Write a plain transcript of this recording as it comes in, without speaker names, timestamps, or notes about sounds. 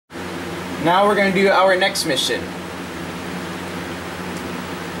Now we're gonna do our next mission.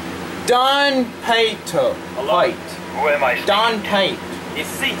 Don Peyote. Hello? Who am I? Don Peyote. It's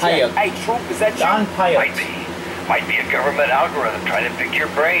CJ. Peyote. Hey, Troop, is that you? Don Peyote. Might be a government algorithm trying to pick your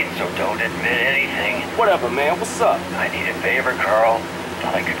brain, so don't admit anything. Whatever, man. What's up? I need a favor, Carl.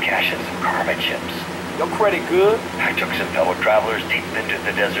 Thought I could cash in some karma chips. Your credit good? I took some fellow travelers deep into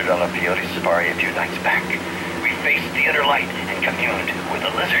the desert on a Peyote safari a few nights back. We faced the inner light and communed with the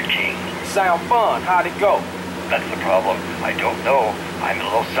Lizard King. Sound fun. How'd it go? That's the problem. I don't know. I'm in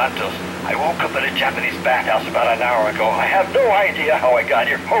Los Santos. I woke up in a Japanese bathhouse about an hour ago. I have no idea how I got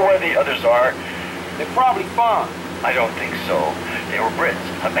here or where the others are. They're probably fine. I don't think so. They were Brits,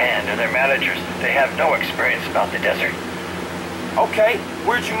 a band, and their managers. They have no experience about the desert. Okay,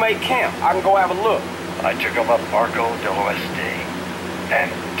 where'd you make camp? I can go have a look. I took them up Marco del Oeste.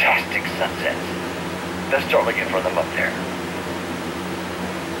 Fantastic sunsets. Let's start looking for them up there.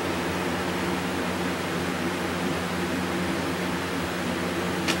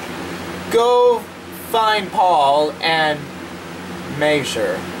 Go find Paul and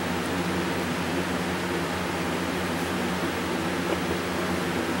measure.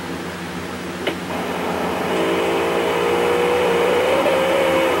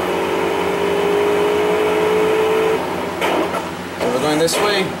 So we're going this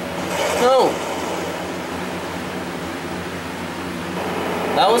way? No!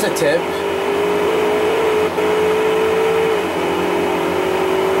 That was a tip.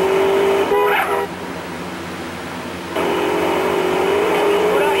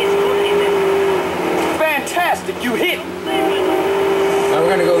 You hit! Now we're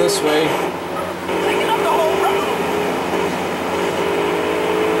gonna go this way. Taking up the whole road!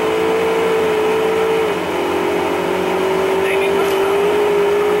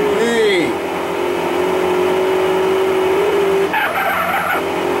 Hey!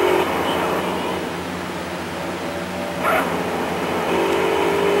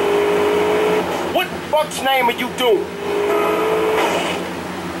 What fuck's name are you doing?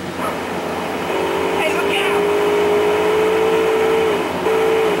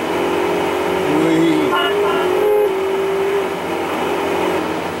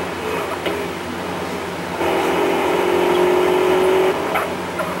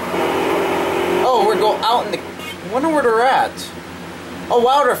 Out in the... I wonder where they're at. Oh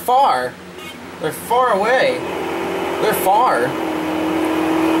wow, they're far. They're far away. They're far.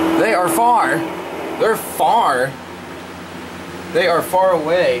 They are far. They're far. They are far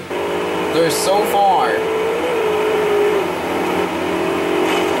away. They're so far.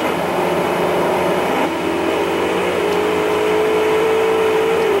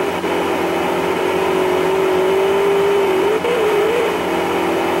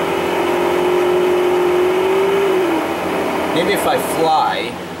 Maybe if I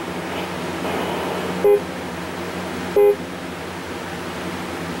fly.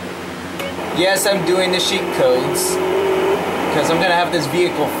 Yes, I'm doing the cheat codes. Because I'm going to have this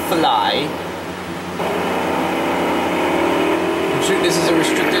vehicle fly. I'm sure this is a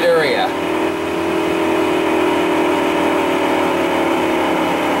restricted area.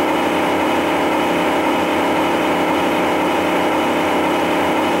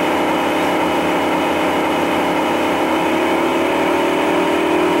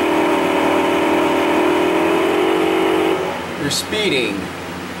 Speeding.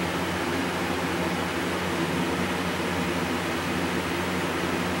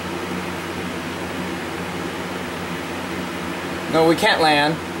 No, we can't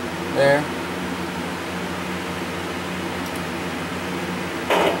land. There.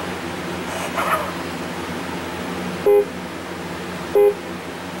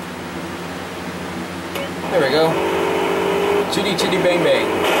 There we go. Chitty chitty bang bang.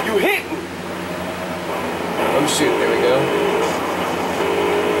 You hit me! Oh shoot, there we go.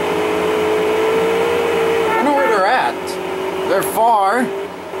 They're far.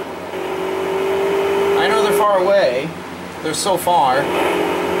 I know they're far away. They're so far.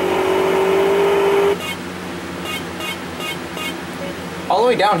 All the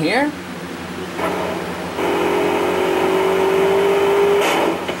way down here?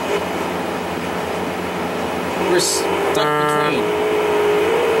 We're stuck between.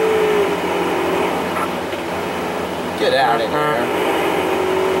 Get out of here.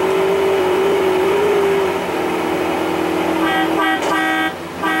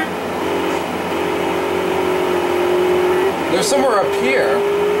 There's somewhere up here.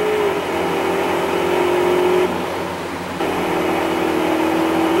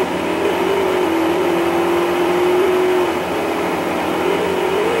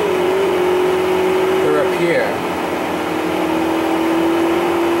 They're up here.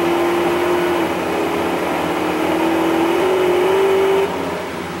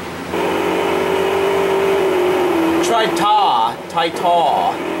 Try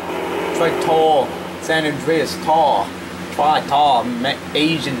tall. Try tall. San Andreas tall. Try tall.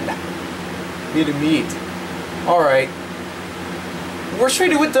 Asian. Vietnamese. Alright. Where's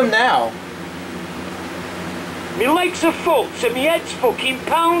Shreddy with them now? My legs are fucked and my head's fucking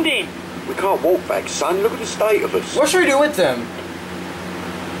pounding. We can't walk back, son. Look at the state of us. What should we do with them?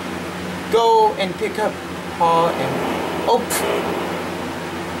 Go and pick up Paul and... Oh!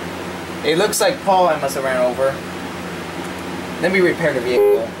 It looks like Paul I must have ran over. Let me repair the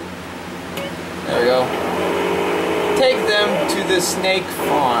vehicle. There we go. Take them to the snake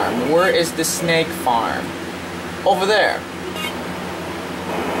farm. Where is the snake farm? Over there.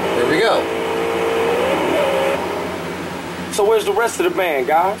 There we go. So where's the rest of the band,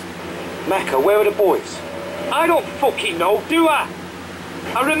 guys? Macca, where are the boys? I don't fucking know, do I?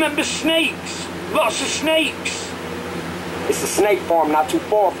 I remember snakes. Lots of snakes. It's a snake farm not too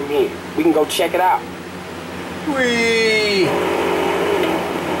far from here. We can go check it out. Whee!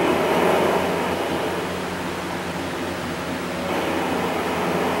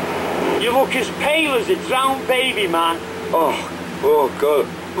 You look as pale as a drowned baby, man. Oh God.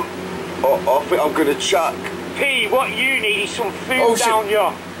 Oh, I think I'm gonna chuck. P, what you need is some food down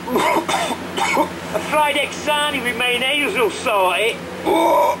here. A fried egg sarnie with mayonnaise will sort it.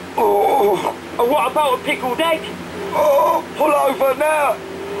 And what about a pickled egg? Oh, pull over now.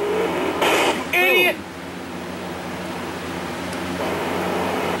 Idiot!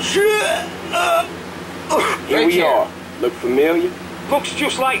 Here we are. Look familiar? Looks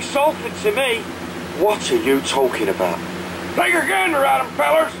just like Salford to me. What are you talking about? Take a gander at him,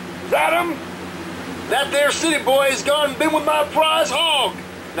 fellers. Is that him? That there city boy has gone and been with my prize hog.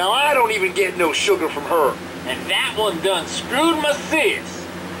 Now I don't even get no sugar from her. And that one done screwed my sis.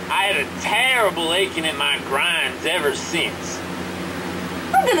 I had a terrible aching in my grinds ever since.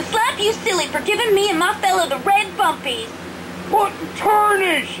 I'm gonna slap you silly for giving me and my fella the red bumpies. What in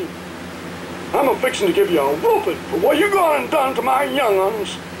tarnation? I'm a-fixin' to give you a whooping for what you gone and done to my young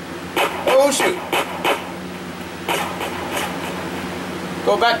uns. Oh shoot!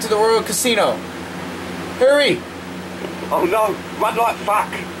 Go back to the Royal Casino. Hurry! Oh no, run like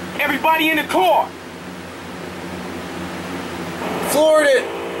fuck. Everybody in the car! Floored it!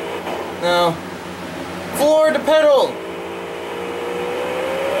 No. Floored the pedal!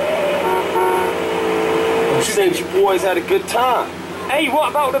 Seems you boys had a good time. Hey, what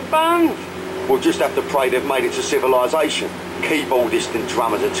about the band? We'll just have to pray they've made it to civilization. Keyboardists and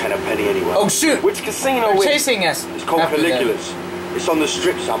drummers are 10 a penny anyway. Oh shoot! Which casino They're is chasing us. It's called after them. Caligula's. It's on the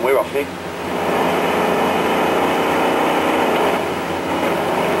strip somewhere, I think.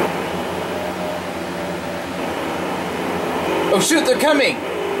 Oh shoot, they're coming!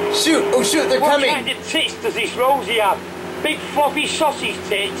 Shoot! Oh shoot, they're What coming! kind of tits does this Rosie have? Big floppy sausage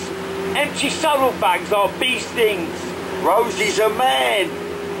tits? Empty saddlebags or bee stings? Rosie's a man.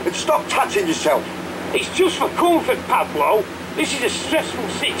 And stop touching yourself. It's just for comfort, Pablo. This is a stressful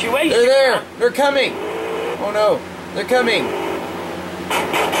situation. They're there! Man. They're coming! Oh no! They're coming!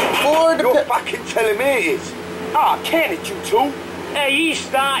 Floored the You're fucking telling me it is. Ah, can it, you two? Hey, he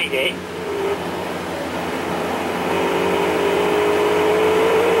started it.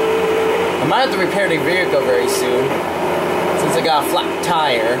 I might have to repair the vehicle very soon, since I got a flat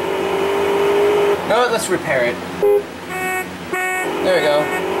tire. No, let's repair it. There we go.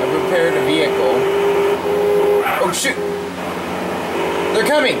 I repaired the vehicle. Oh shoot! They're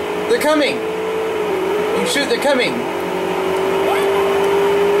coming! They're coming! Oh shoot, they're coming!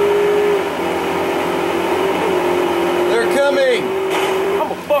 They're coming!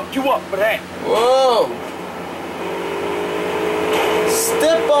 I'ma fuck you up for that. Whoa!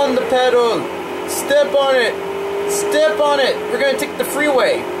 Step on the pedal! Step on it! Step on it! We're gonna take the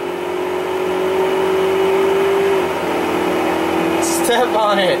freeway! Step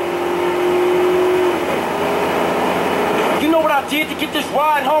on it! You know what I did to get this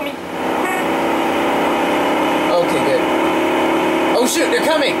ride, homie? Okay, good. Oh shoot, they're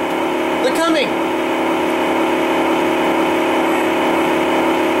coming! They're coming!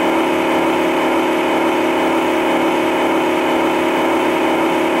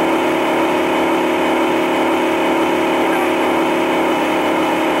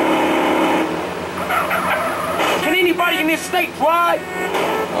 Can anybody in this state drive?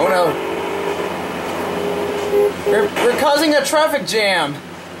 Oh no. We're causing a traffic jam!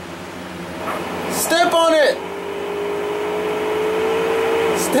 Step on it!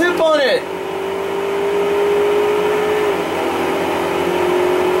 Step on it!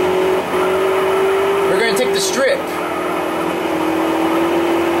 We're gonna take the strip.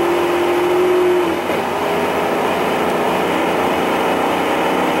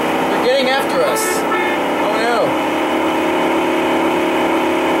 They're getting after us. Oh no.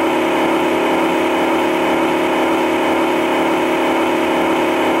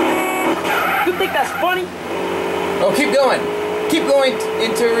 that's funny? Oh, keep going. Keep going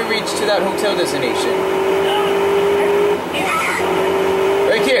until we reach to that hotel destination.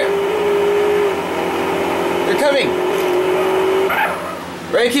 Right here. They're coming.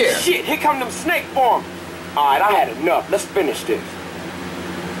 Right here. Shit, here come them snake forms. Alright, I had enough. Let's finish this.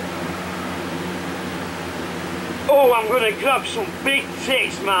 Oh, I'm gonna grab some big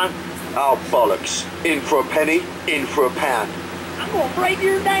ticks, man. Oh, bollocks. In for a penny, in for a pound. I'm gonna break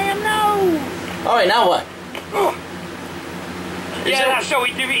your damn nose. Alright, now what? Yeah, that's how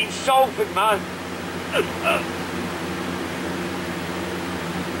we do it in Salford, man.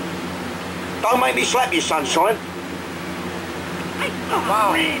 Don't make me slap you, sunshine.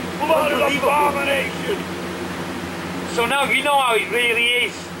 Wow. Blood abomination. So now you know how it really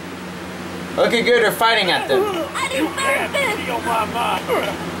is. Okay, good. They're fighting at them. I didn't make this. Feel my mind.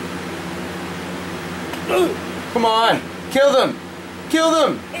 Come on. Kill them. Kill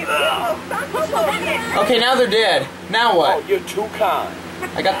them. Okay, now they're dead. Now Oh, what? you're too kind.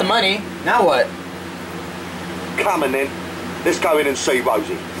 I got the money. Now what? Come on then. Let's go in and see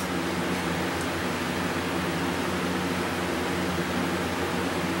Rosie.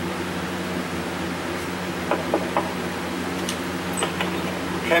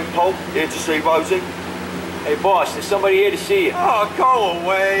 Ken Paul, here to see Rosie. Hey, boss, there's somebody here to see you. Oh, go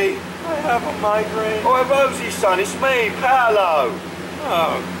away. I have a migraine. Oh, Rosie, son, it's me, Paolo.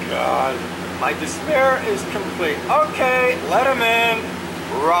 Oh, God. My despair is complete. Okay, let him in.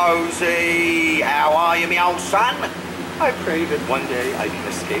 Rosie, how are you, me old son? I pray that one day I can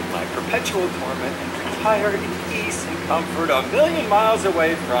escape my perpetual torment and retire in peace and comfort 1,000,000 miles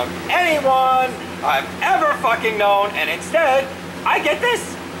away from anyone I've ever fucking known, and instead, I get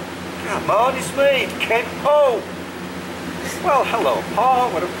this. Come on, it's me, Ken Paul. Well, hello, Paul.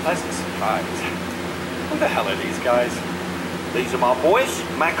 What a pleasant surprise. Who the hell are these guys? These are my boys,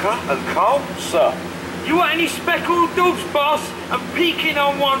 Macca and Cole. Sir. You want any speckled doves, boss? I'm peeking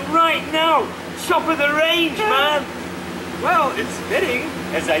on one right now. Top of the range, man. Well, it's fitting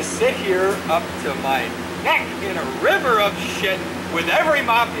as I sit here up to my neck in a river of shit with every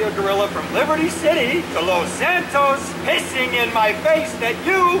mafia gorilla from Liberty City to Los Santos pissing in my face that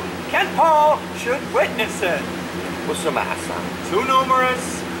you, Ken Paul, should witness it. What's the matter, son? Too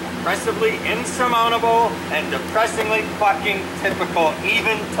numerous, oppressively insurmountable, and depressingly fucking typical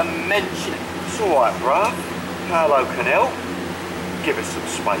even to mention. It's all right, bruh. Paolo can help. Give us some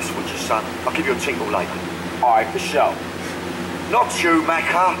space, would you, son? I'll give you a tinkle later. All right, for sure. Not you,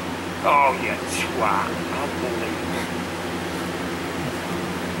 Macca. Oh, you twat. Unbelievable.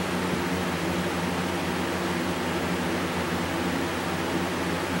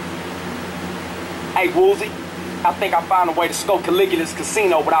 Hey, Woolsey, I think I found a way to scope Caligula's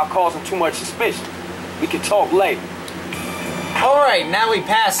casino without causing too much suspicion. We can talk later. Alright, now we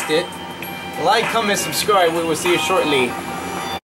passed it. Like, comment, subscribe. We will see you shortly.